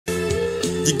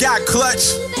You got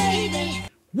clutch.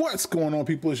 What's going on,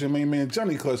 people? It's your main man,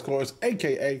 Johnny Clutch Course,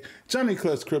 aka Johnny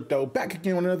Clutch Crypto, back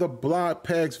again with another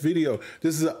BlokPax video.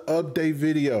 This is an update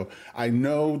video. I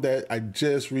know that I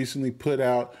just recently put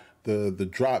out the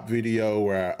drop video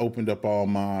where I opened up all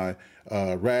my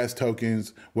Razz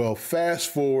tokens. Well,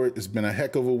 fast forward, it's been a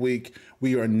heck of a week.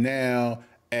 We are now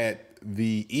at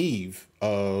the eve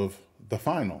of the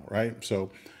final, right?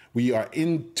 So we are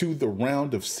into the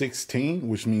round of 16,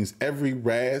 which means every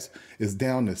Razz is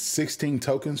down to 16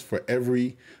 tokens for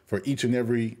each and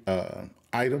every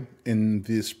item in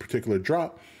this particular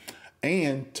drop.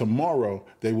 And tomorrow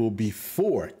there will be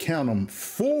count them,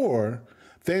 four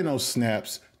Thanos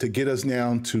snaps to get us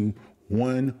down to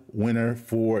one winner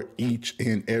for each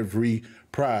and every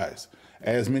prize.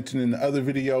 As mentioned in the other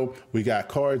video, we got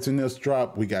cards in this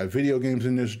drop. We got video games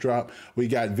in this drop. We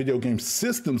got video game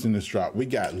systems in this drop. We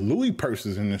got Louis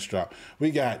purses in this drop.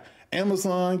 We got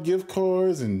Amazon gift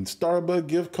cards and Starbucks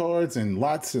gift cards and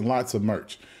lots of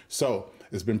merch. So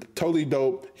it's been totally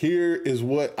dope. Here is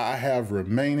what I have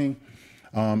remaining.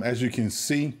 As you can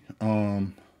see, I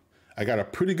got a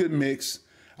pretty good mix.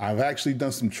 I've actually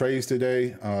done some trades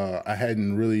today. I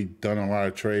hadn't really done a lot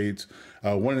of trades.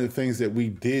 One of the things that we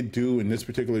did do in this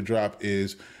particular drop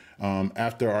is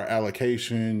after our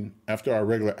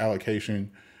regular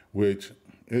allocation, which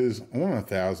is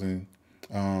 1,000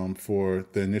 for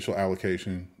the initial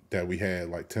allocation that we had,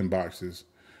 like 10 boxes.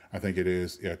 I think it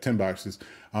is, yeah, 10 boxes.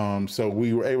 So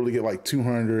we were able to get like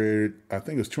 200, I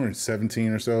think it was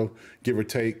 217 or so, give or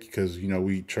take, because, you know,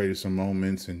 we traded some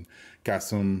moments and got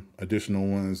some additional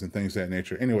ones and things of that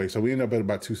nature. Anyway, so we ended up at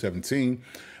about 217.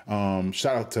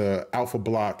 Shout out to Alpha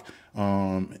Block.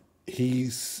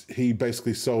 He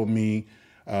basically sold me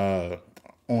before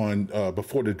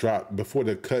the drop, before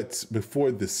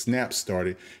the snap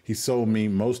started, he sold me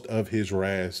most of his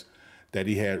Razz that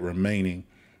he had remaining.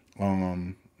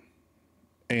 And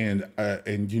so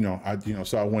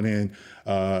I went in,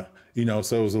 so it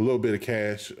was a little bit of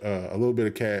cash,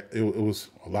 it was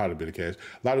a lot of bit of cash,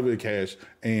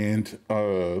 and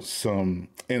a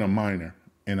miner,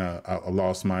 and a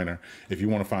lost miner. If you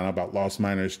want to find out about lost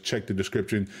miners, check the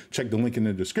description, check the link in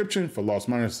the description for lost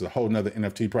miners. It's a whole nother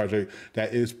NFT project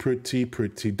that is pretty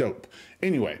dope.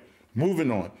 Anyway,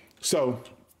 moving on. So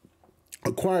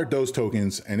acquired those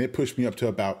tokens, and it pushed me up to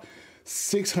about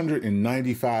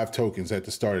 695 tokens at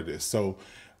the start of this. So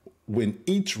when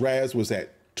each Razz was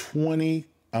at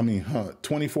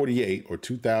 2048 or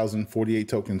 2048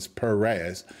 tokens per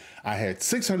Razz, I had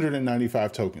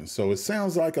 695 tokens. So it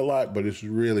sounds like a lot, but it's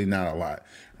really not a lot,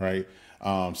 right?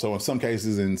 So in some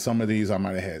cases, in some of these, I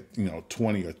might have had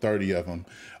 20 or 30 of them,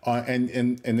 and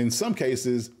in some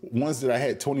cases, ones that I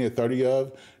had 20 or 30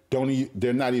 of,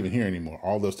 they're not even here anymore.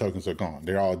 All those tokens are gone.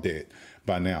 They're all dead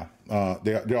by now.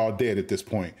 They're all dead at this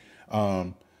point.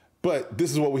 But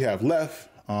this is what we have left.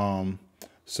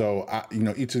 So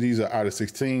each of these are out of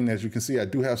 16. As you can see, I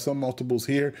do have some multiples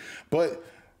here, but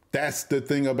that's the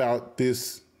thing about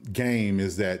this game,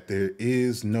 is that there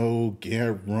is no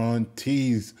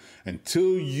guarantees.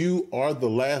 Until you are the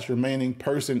last remaining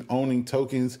person owning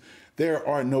tokens, there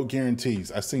are no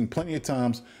guarantees. I've seen plenty of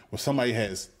times where somebody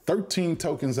has 13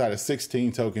 tokens out of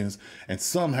 16 tokens, and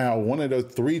somehow one of the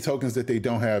 3 tokens that they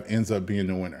don't have ends up being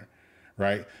the winner,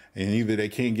 right? And either they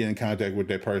can't get in contact with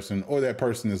that person, or that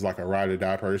person is like a ride or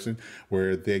die person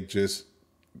where they just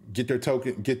get their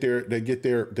token, get their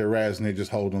Razz, and they just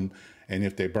hold them. And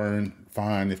if they burn,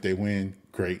 fine. If they win,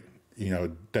 great.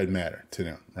 It doesn't matter to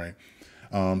them, right?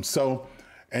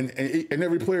 And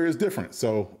every player is different.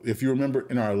 So if you remember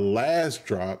in our last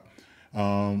drop,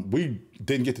 we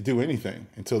didn't get to do anything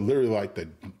until literally like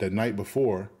the night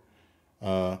before,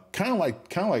 kind of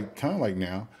like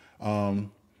now.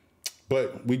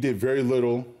 But we did very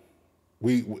little.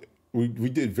 We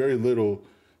did very little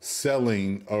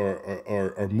selling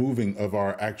or moving of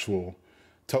our actual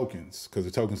tokens, because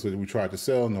the tokens that we tried to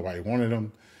sell, nobody wanted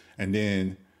them. And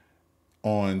then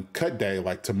on cut day,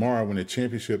 like tomorrow when the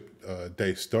championship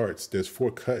day starts, there's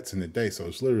 4 cuts in the day. So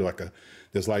it's literally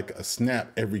there's like a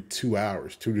snap every 2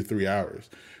 hours, 2 to 3 hours.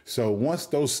 So once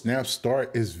those snaps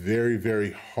start, it's very,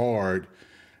 very hard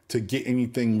to get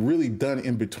anything really done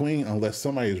in between unless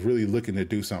somebody is really looking to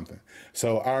do something.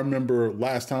 So I remember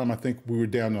last time, I think we were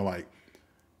down to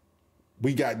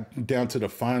we got down to the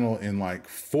final in like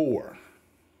 4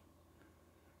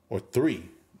 or 3.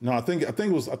 No, I think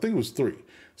it was 3.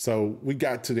 So we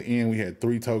got to the end, we had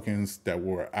 3 tokens that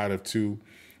were out of 2,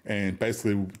 and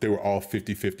basically they were all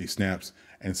 50-50 snaps,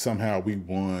 and somehow we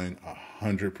won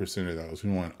 100% of those. We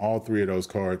won all 3 of those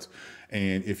cards.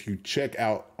 And if you check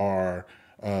out our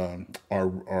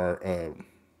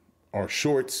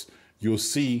shorts, you'll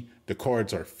see the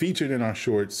cards are featured in our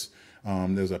shorts.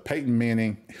 There's a Peyton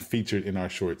Manning featured in our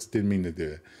shorts. Didn't mean to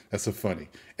do that. That's so funny.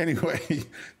 Anyway,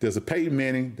 there's a Peyton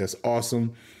Manning. That's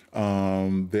awesome.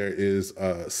 There is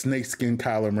a snakeskin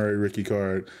Kyler Murray rookie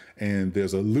card, and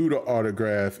there's a Luda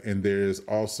autograph, and there's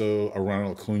also a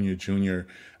Ronald Acuna Jr.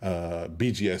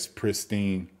 BGS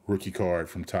pristine rookie card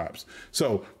from Topps.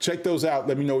 So check those out.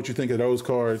 Let me know what you think of those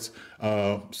cards.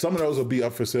 Some of those will be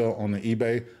up for sale on the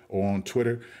eBay or on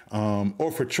Twitter,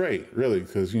 or for trade, really,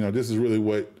 because this is really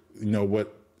what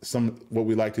what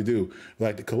we like to do. We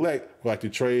like to collect, we like to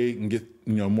trade and get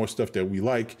more stuff that we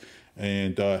like,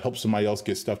 and help somebody else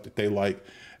get stuff that they like,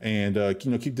 and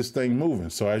keep this thing moving.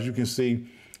 So as you can see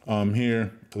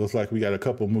here, it looks like we got a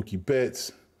couple of Mookie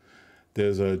Betts.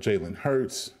 There's a Jalen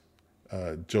Hurts,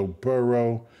 Joe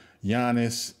Burrow,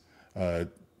 Giannis,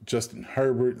 Justin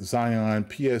Herbert, Zion,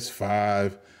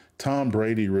 PS5, Tom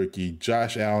Brady rookie,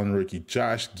 Josh Allen rookie,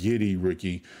 Josh Giddey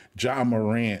rookie, John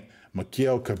Morant,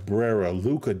 Miguel Cabrera,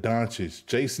 Luka Doncic,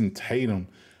 Jason Tatum,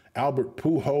 Albert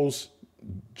Pujols,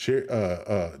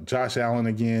 Josh Allen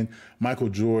again, Michael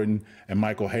Jordan, and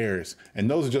Michael Harris. And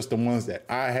those are just the ones that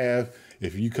I have.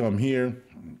 If you come here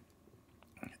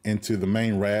into the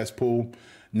main Razz pool,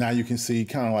 now you can see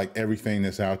kind of like everything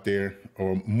that's out there,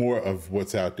 or more of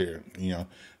what's out there.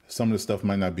 Some of the stuff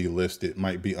might not be listed,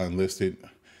 might be unlisted,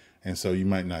 and so you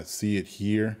might not see it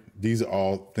here. These are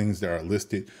all things that are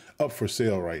listed up for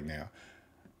sale right now.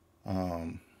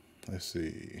 Let's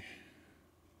see.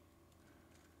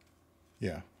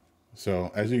 Yeah.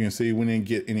 So as you can see, we didn't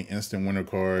get any instant winner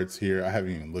cards here. I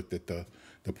haven't even looked at the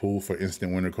pool for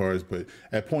instant winner cards, but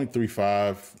at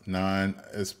 0.359,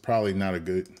 it's probably not a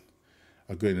good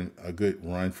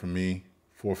run for me.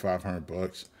 $400 or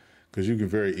 $500, because you can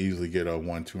very easily get a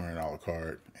 $200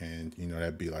 card, and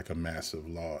that'd be like a massive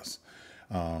loss.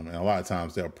 And a lot of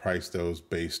times they'll price those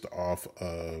based off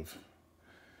of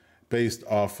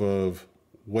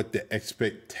what the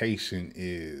expectation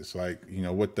is, like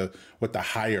what the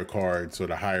higher cards or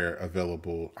the higher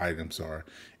available items are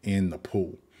in the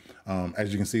pool.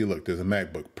 As you can see, look, there's a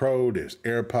MacBook Pro, there's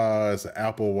AirPods, an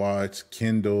Apple Watch,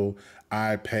 Kindle,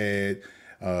 iPad.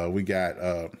 We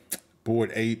got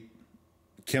Bored Ape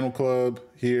Kennel Club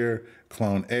here,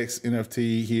 Clone X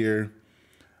NFT here,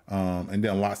 and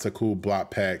then lots of cool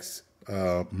BlokPax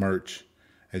merch,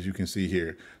 as you can see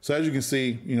here. So as you can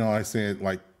see, I said,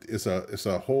 like, it's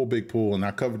a whole big pool, and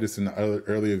I covered this in the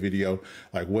earlier video,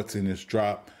 like what's in this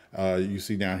drop. You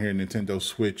see down here Nintendo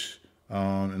Switch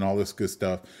and all this good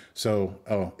stuff. So,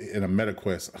 in a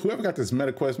MetaQuest. Whoever got this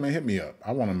MetaQuest, man, hit me up.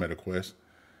 I want a MetaQuest.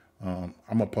 I'm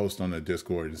gonna post on the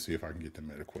Discord and see if I can get the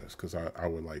MetaQuest, because I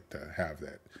would like to have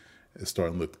that. It's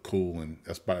starting to look cool, and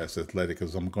that's about as athletic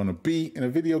as I'm gonna be in a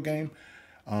video game.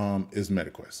 Is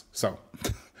MetaQuest. So,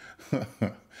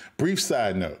 brief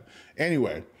side note.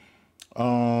 Anyway,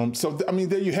 so I mean,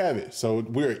 there you have it. So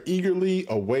we're eagerly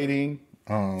awaiting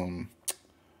the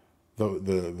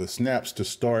snaps to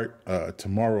start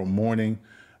tomorrow morning,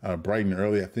 bright and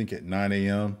early. I think at 9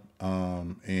 a.m.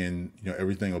 And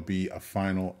everything will be a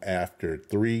final after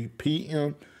 3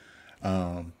 p.m.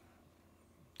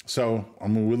 So I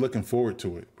mean, we're looking forward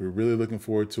to it. We're really looking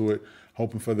forward to it.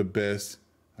 Hoping for the best.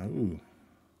 Ooh,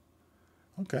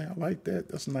 okay, I like that.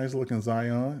 That's a nice looking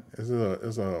Zion. It's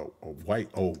a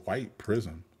white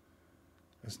prism.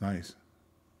 That's nice.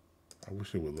 I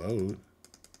wish it would load.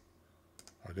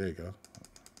 Oh, there you go.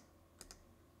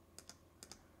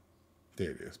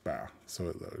 There it is. Wow. So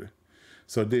it loaded.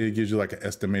 So then it gives you like an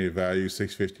estimated value,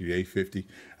 650 to 850.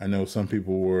 I know some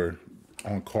people were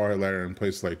on Card Ladder and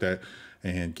places like that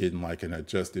and getting like an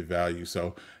adjusted value.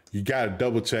 So you got to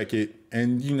double check it.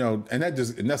 And and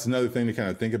that's another thing to kind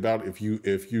of think about. If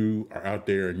you are out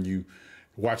there and you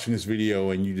watching this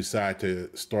video and you decide to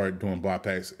start doing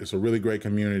BlokPax, it's a really great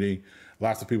community.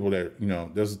 Lots of people that,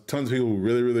 there's tons of people who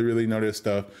really know their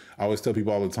stuff. I always tell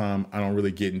people all the time, I don't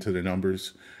really get into the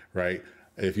numbers, right?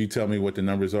 If you tell me what the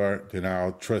numbers are, then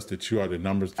I'll trust that you are the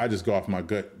numbers. I just go off my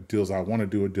gut, deals I want to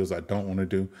do or deals I don't want to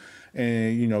do,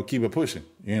 and keep it pushing.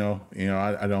 I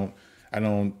don't I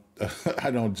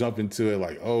don't jump into it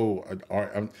like,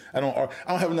 I don't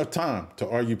have enough time to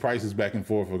argue prices back and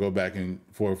forth or go back and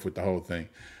forth with the whole thing.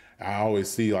 I always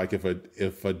see like if I'm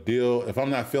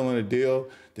not feeling a deal,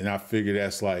 then I figure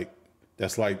that's like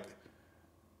what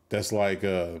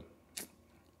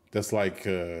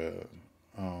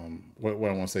I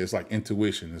want to say. It's like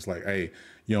intuition. It's like, hey,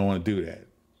 you don't want to do that,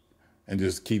 and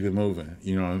just keep it moving.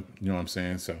 You know what I'm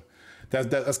saying? So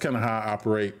that's kind of how I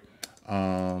operate.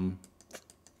 I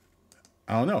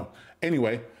don't know.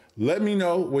 Anyway, let me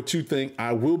know what you think.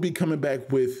 I will be coming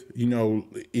back with,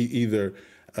 either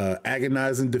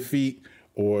agonizing defeat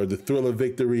or the thrill of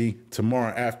victory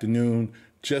tomorrow afternoon,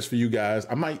 just for you guys.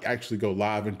 I might actually go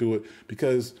live and do it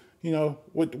because, you know,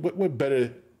 what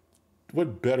better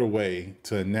way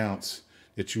to announce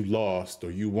that you lost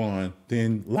or you won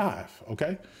than live,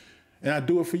 okay? And I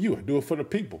do it for you. I do it for the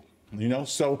people, you know?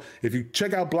 So if you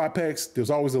check out BlokPax, there's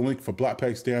always a link for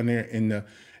BlokPax down there in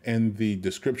the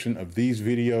description of these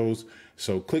videos.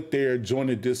 So click there, join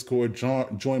the Discord, join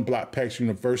BlokPax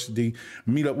University,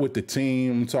 meet up with the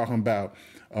team. I'm talking about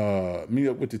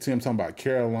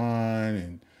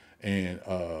Caroline and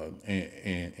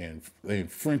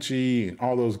Frenchie and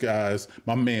all those guys.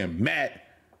 My man Matt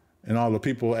and all the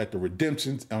people at the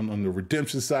redemption on the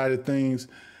redemption side of things.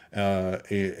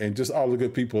 And just all the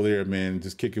good people there, man.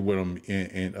 Just kick it with them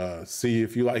and see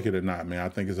if you like it or not, man. I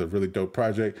think it's a really dope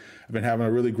project. I've been having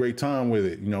a really great time with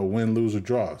it, you know, win, lose, or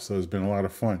draw. So it's been a lot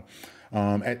of fun.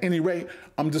 At any rate,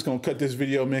 I'm just going to cut this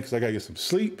video, man, because I got to get some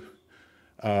sleep.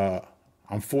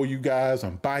 I'm for you guys.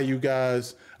 I'm by you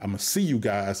guys. I'm going to see you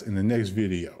guys in the next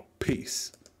video.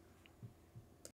 Peace.